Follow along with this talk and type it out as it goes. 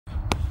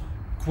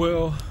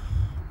Quill,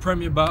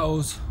 Premier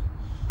Battles.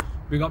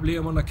 Big up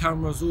Liam on the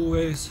camera as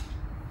always.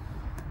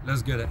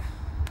 Let's get it.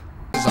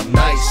 I'm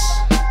nice.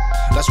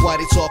 That's why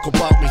they talk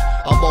about me.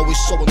 I'm always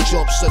sewing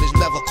jobs, so there's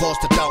never cause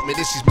to doubt me.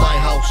 This is my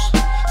house.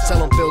 Tell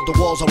them build the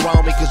walls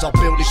around me, cause I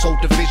build this whole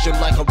division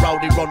like a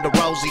rowdy Ronda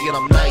Rousey, and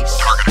I'm nice.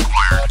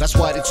 That's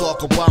why they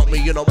talk about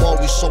me, and I'm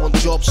always sewing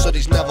jobs, so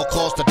there's never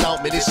cause to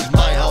doubt me. This is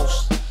my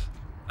house.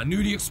 I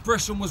knew the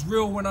expression was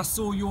real when I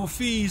saw your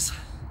fees.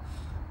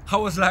 I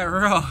was like,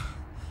 rah,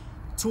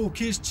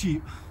 talk is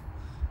cheap.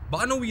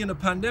 But I know we in a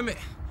pandemic.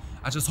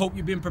 I just hope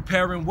you've been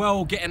preparing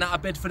well, getting out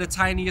of bed for the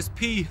tiniest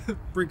pee.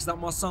 Briggs, that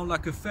must sound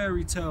like a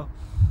fairy tale.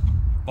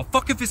 But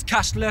fuck if it's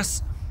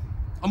cashless.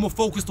 I'm more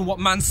focused on what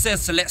man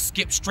says, so let's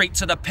skip straight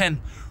to the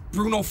pen.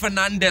 Bruno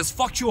Fernandez,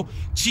 fuck your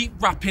cheap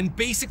rapping,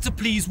 basic to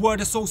please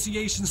word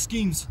association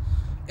schemes.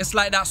 It's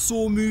like that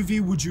Saw movie,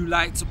 would you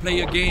like to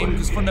play a game?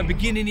 Because from the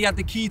beginning he had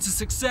the key to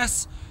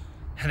success,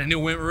 and then it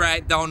went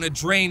right down the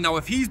drain. Now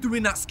if he's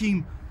doing that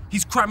scheme,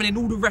 he's cramming in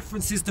all the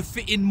references to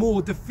fit in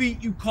more.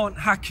 Defeat, you can't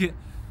hack it.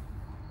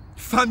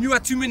 Fam, you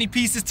had too many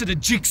pieces to the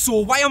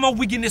jigsaw. Why am I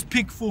wigging this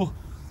pig for?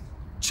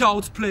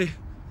 Child's play.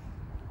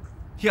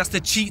 He has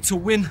to cheat to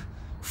win.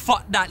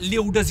 Fuck that,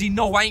 Lil, does he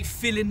know I ain't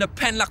filling the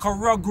pen like a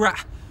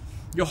rugrat?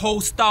 Your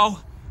whole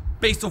style,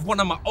 based off one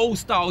of my old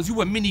styles.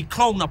 You a mini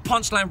clone, a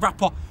punchline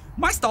rapper.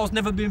 My style's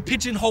never been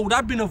pigeonholed,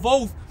 I've been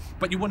evolved.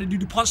 But you wanna do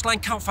the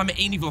punchline count, fam, it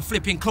ain't even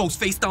flipping close.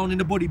 Face down in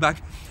the body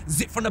bag.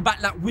 Zip from the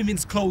back like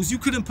women's clothes. You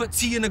couldn't put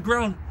T in the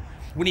ground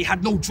when he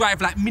had no drive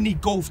like mini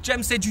golf.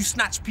 Jem said you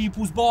snatch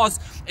people's bars.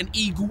 An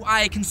eagle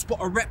eye can spot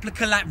a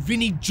replica like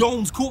Vinnie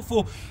Jones. Caught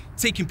for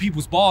taking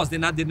people's bars,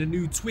 then added a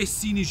new twist.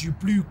 Seen as you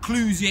blew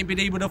clues, you ain't been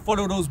able to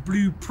follow those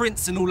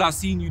blueprints, and all I've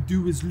seen you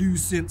do is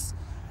lose since.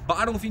 But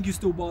I don't think you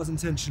stole bars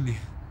intentionally.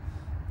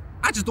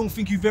 I just don't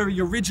think you very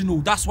original.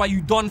 That's why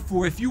you done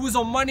for. If you was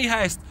on Money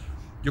Heist,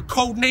 your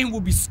code name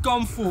would be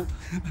Scumful.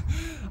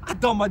 I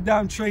done my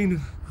damn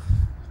training.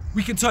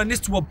 We can turn this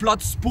to a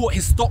blood sport.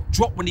 His stock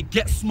drop when he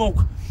gets smoke.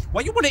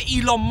 Why you want to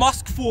Elon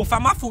Musk for,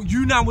 fam? I thought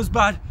you now was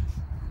bad.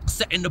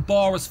 Setting the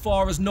bar as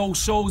far as no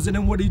shows, and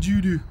then what did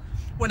you do?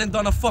 Went and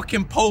done a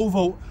fucking pole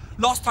vote.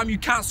 Last time you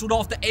cancelled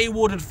after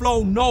A-Ward had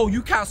flown. No,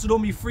 you cancelled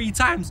on me 3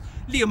 times.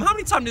 Liam, how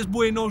many times this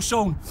boy no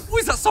shown? Or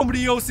is that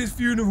somebody else's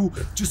funeral?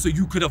 Just so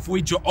you could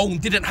avoid your own.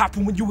 Didn't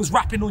happen when you was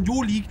rapping on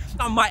your league.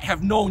 I might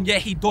have known, yeah,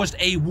 he dodged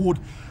A-Ward.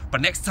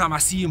 But next time I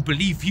see him,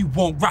 believe he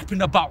won't.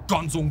 Rapping about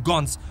guns on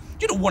guns.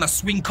 You don't want to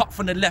swing cut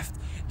from the left.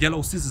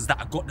 Yellow scissors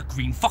that I got the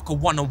green. Fuck a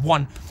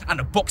one-on-one and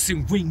a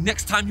boxing ring.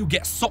 Next time you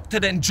get socked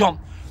and then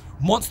jump.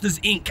 Monsters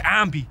Inc.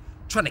 Ambi.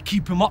 Trying to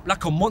keep him up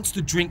like a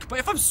monster drink. But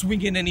if I'm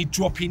swinging and he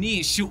dropping, he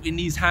ain't shooting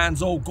these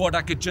hands. Oh God,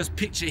 I could just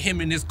picture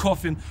him in his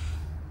coffin.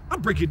 I'll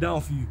break it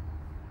down for you.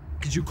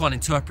 Cause you can't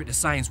interpret the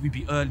signs. We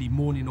be early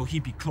morning or he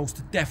be close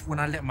to death when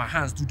I let my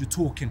hands do the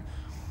talking.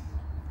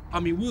 I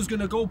mean, we was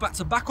gonna go back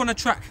to back on the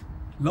track.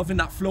 Loving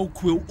that flow,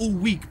 Quill, all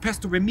week.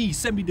 Pestering me,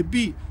 send me the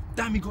beat.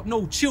 Damn, he got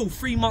no chill.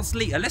 3 months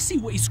later, let's see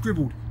what he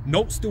scribbled.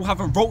 Nope, still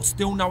haven't wrote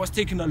still. Now it's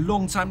taking a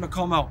long time to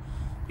come out.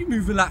 You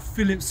moving like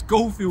Philip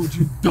Schofield,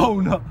 you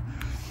donut.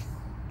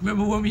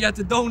 Remember when we had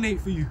to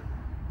donate for you?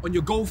 On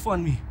your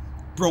GoFundMe?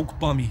 Broke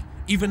bummy.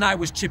 Even I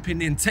was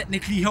chipping in.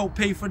 Technically helped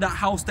pay for that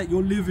house that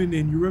you're living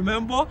in. You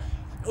remember?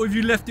 Or if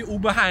you left it all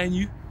behind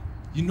you?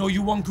 You know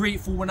you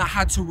ungrateful when I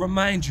had to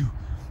remind you.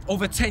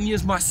 Over 10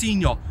 years my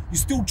senior. You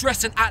still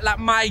dress and act like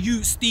my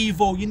youth,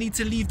 Steve-O. You need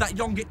to leave that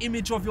younger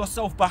image of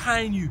yourself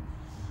behind you.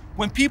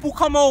 When people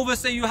come over,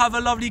 say you have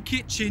a lovely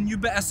kitchen, you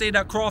better say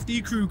that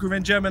Crafty Kruger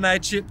and Gemini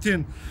chipped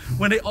in.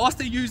 When they ask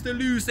to use the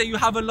loo, say you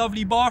have a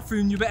lovely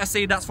bathroom, you better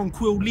say that's from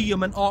Quill,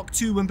 Liam and Arc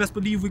 2, and best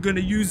believe we're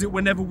gonna use it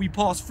whenever we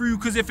pass through,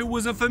 cause if it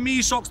wasn't for me,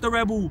 Shox the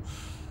Rebel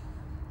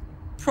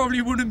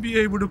probably wouldn't be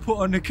able to put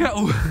on the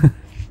kettle.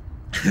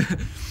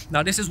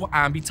 Now this is what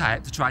Ambi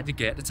type to try to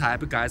get the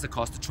type of guys that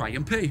cost to try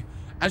and pay.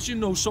 As you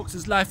know,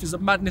 Shox's life is a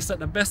madness at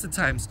the best of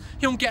times.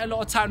 He don't get a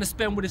lot of time to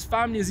spend with his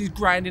family as he's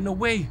grinding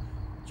away.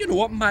 You know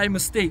what, my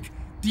mistake.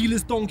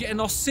 Dealers don't get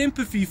enough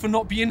sympathy for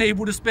not being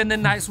able to spend the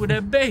nights with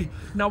their bae.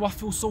 Now I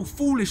feel so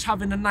foolish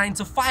having a 9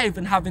 to 5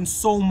 and having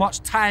so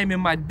much time in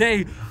my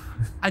day.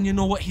 And you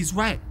know what, he's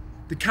right.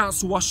 The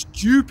council are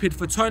stupid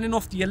for turning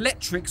off the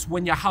electrics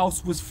when your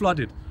house was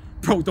flooded.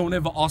 Bro, don't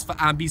ever ask for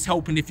Ambi's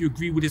help, and if you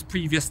agree with his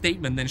previous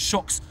statement, then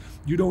Shox,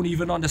 you don't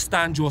even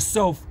understand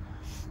yourself.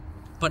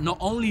 But not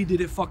only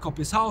did it fuck up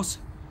his house,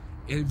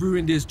 it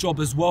ruined his job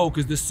as well,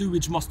 because the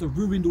sewage must have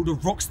ruined all the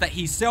rocks that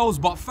he sells.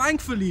 But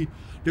thankfully,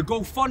 the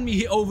GoFundMe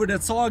hit over the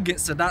target,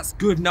 so that's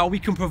good. Now we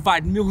can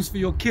provide meals for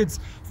your kids.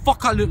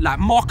 Fuck, I look like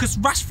Marcus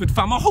Rashford,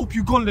 fam. I hope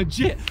you gone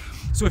legit.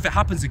 So if it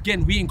happens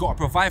again, we ain't got to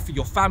provide for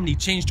your family.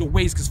 Change your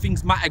ways, because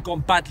things might have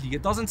gone badly.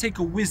 It doesn't take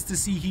a whiz to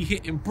see he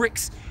hitting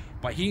bricks,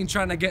 but he ain't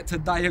trying to get to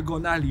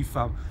Diagon Alley,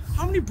 fam.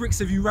 How many bricks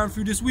have you ran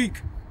through this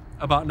week?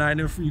 About 9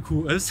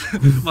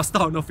 3/4. My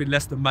starting off in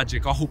less than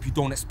magic. I hope you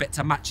don't expect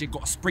to match it.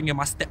 Got a spring in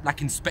my step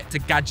like Inspector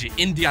Gadget.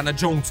 Indiana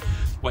Jones.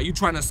 Why you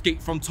trying to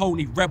escape from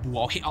Tony Rebel?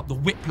 I'll hit up the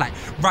whip like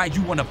ride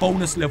you on a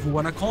bonus level,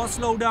 and I can't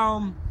slow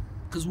down.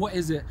 Cause what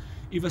is it?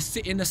 Either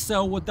sit in a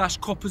cell or dash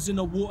coppers in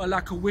the water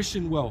like a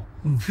wishing well.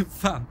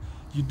 Fam,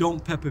 you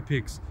don't pepper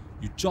pigs.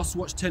 You just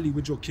watch telly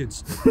with your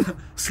kids,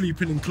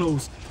 sleeping in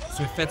clothes.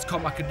 So if feds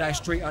come, I could die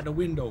straight out the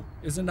window.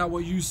 Isn't that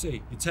what you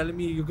say? You're telling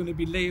me you're gonna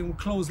be laying with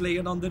clothes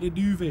laying under the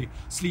duvet,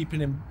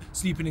 sleeping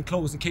in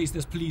clothes in case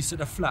there's police at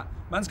the flat.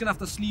 Man's gonna have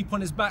to sleep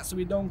on his back so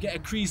he don't get a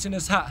crease in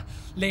his hat,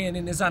 laying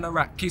in his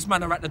anorak. In case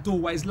man are at the door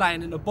while he's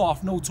lying in the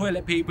bath, no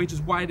toilet paper, he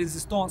just widens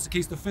his stance in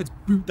case the feds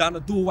boot down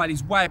the door while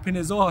he's wiping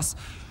his ass.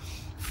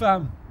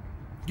 Fam,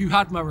 you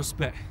had my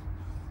respect.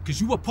 Because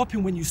you were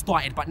popping when you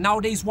started, but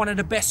nowadays one of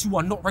the best who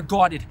are not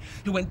regarded.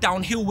 Who went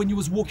downhill when you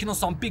was walking on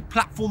some big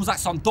platforms like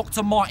some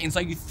Dr. Martens,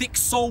 like you thick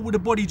soul would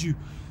have bodied you.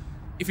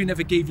 If he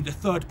never gave you the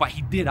third, but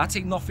he did, I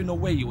take nothing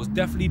away, it was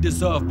definitely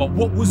deserved. But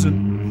what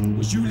wasn't,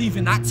 was you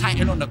leaving that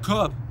title on the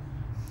curb.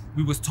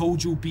 We was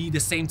told you'll be the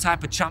same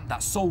type of champ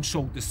that Soul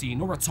showed the scene,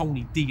 or a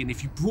Tony D, and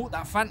if you brought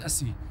that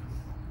fantasy,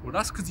 well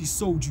that's because he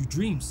sold you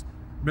dreams.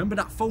 Remember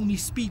that phony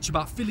speech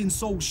about filling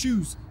Soul's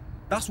shoes?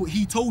 That's what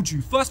he told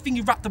you. First thing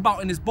he rapped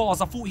about in his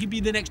bars, I thought he'd be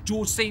the next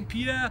George St.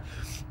 Pierre.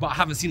 But I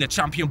haven't seen a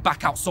champion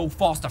back out so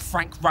fast. A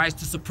Frank rise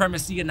to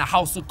supremacy in the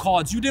house of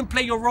cards. You didn't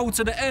play your role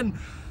to the end.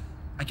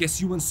 I guess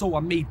you and Soul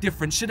are made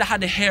different. Should have had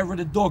the hair of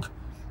the dog.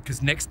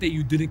 Because next day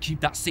you didn't keep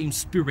that same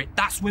spirit.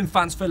 That's when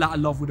fans fell out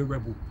of love with the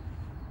Rebel.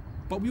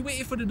 But we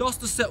waited for the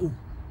dust to settle.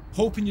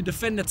 Hoping you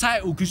defend the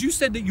title. Because you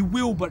said that you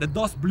will, but the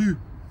dust blew.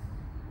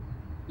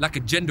 Like a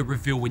gender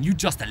reveal when you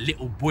just a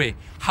little boy.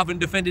 Haven't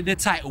defended the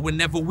title and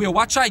never will.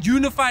 I tried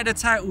unify the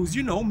titles,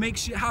 you know, make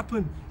shit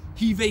happen.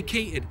 He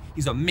vacated,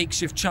 he's a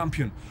makeshift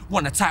champion.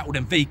 Won a title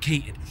then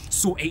vacated.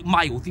 Saw 8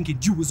 Mile thinking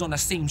you was on the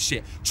same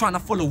shit. Trying to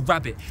follow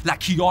Rabbit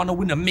like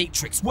Keanu in the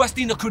Matrix. Worst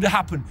thing that could have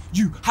happened,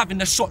 you having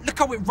a shot. Look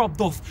how it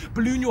rubbed off.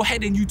 Balloon your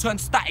head and you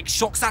turned static.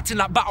 Shox acting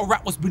like battle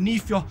rap was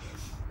beneath you.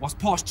 Whilst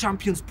past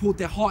champions poured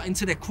their heart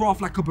into their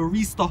craft like a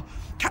barista.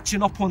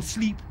 Catching up on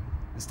sleep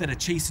instead of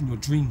chasing your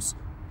dreams.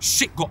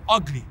 Shit got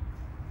ugly.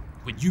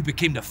 When you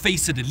became the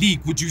face of the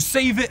league, would you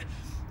save it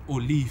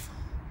or leave?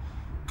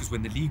 Because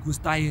when the league was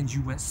dying,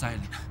 you went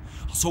silent.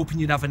 I was hoping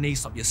you'd have an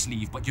ace up your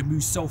sleeve, but you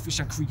moved selfish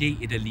and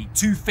created a league.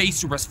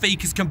 Two-faced, you're as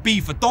fake as can be.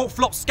 For don't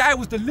flop, sky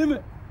was the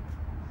limit.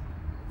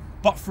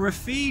 But for a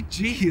fee,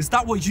 gee, is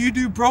that what you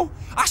do, bro?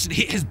 I should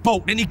hit his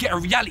boat, then he'd get a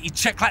reality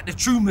check like the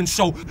Truman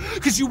Show.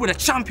 Because you were the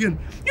champion.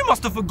 You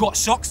must have forgot,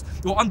 Shox,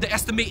 or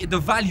underestimated the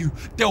value.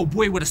 Del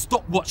boy with a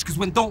stopwatch, because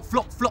when don't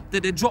flop,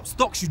 did they drop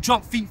stocks? You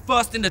jump feet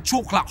first in the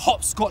chalk like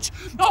hopscotch.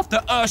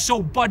 After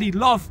show buddy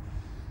love.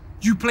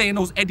 You playing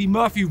those Eddie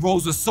Murphy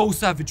roles was so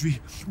savagery.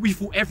 We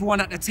thought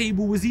everyone at the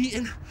table was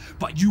eating,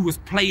 but you was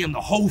playing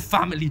the whole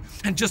family.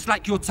 And just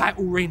like your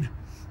title reign,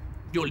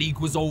 your league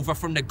was over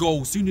from the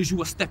go. Soon as you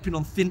were stepping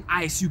on thin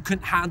ice, you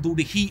couldn't handle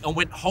the heat and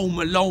went home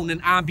alone.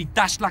 And Ambi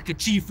dashed like a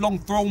chief, long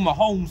throw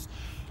Mahomes.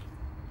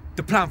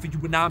 The plan for you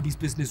and Ambi's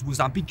business was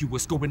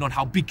ambiguous, going on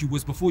how big you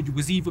was before you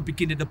was even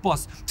beginning to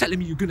bust. Telling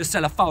me you're gonna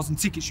sell 1,000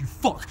 tickets, you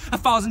fuck.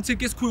 1,000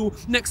 tickets, Quill.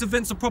 Next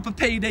event's a proper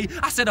payday.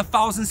 I said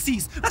 1,000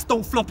 seats. That's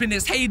don't flop in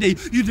its heyday.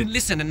 You didn't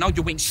listen and now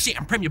you ain't shit.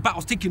 And Premier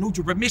Battle's taking all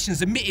your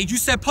remissions. Admitted you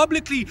said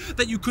publicly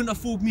that you couldn't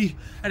afford me.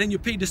 And then you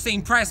paid the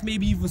same price,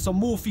 maybe even some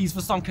more fees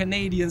for some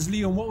Canadians.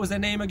 Leon, what was their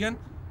name again?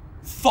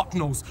 Fuck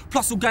knows.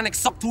 Plus organic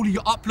sucked all of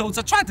your uploads.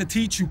 I tried to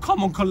teach you,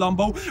 come on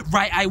Columbo.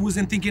 Right, I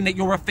wasn't thinking that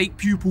you're a fake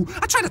pupil.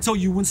 I tried to tell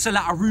you wouldn't sell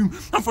out a room.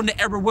 I'm from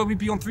the era where we'd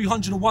be on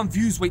 301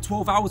 views. Wait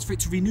 12 hours for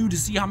it to renew to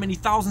see how many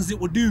thousands it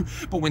would do.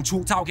 But when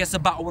Chalked Out gets a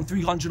battle on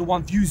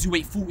 301 views, you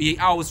wait 48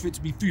 hours for it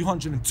to be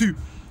 302.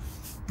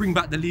 Bring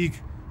back the league.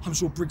 I'm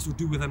sure Briggs will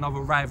do with another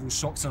rival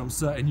Shox, and I'm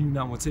certain you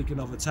now will take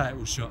another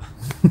title shot.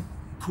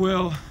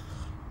 Quill,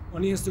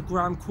 on the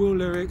Instagram, Quill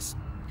lyrics.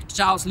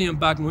 Shoutouts Liam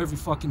Bagnall every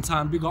fucking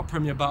time. Big up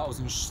Premier Battles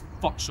and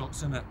fuck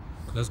Shox, innit?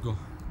 Let's go.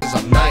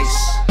 I'm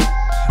nice.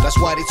 That's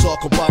why they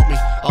talk about me.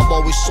 I'm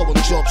always so on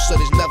jobs, so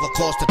there's never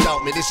cause to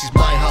doubt me. This is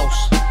my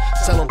house.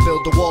 Tell them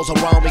build the walls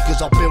around me,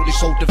 cause I'll build this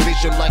whole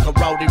division like a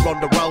rowdy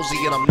Ronda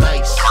Rousey, and I'm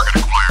nice.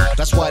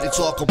 That's why they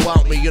talk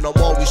about me, and I'm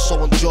always so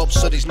on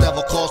jobs, so there's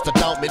never cause to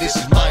doubt me. This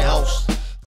is my house.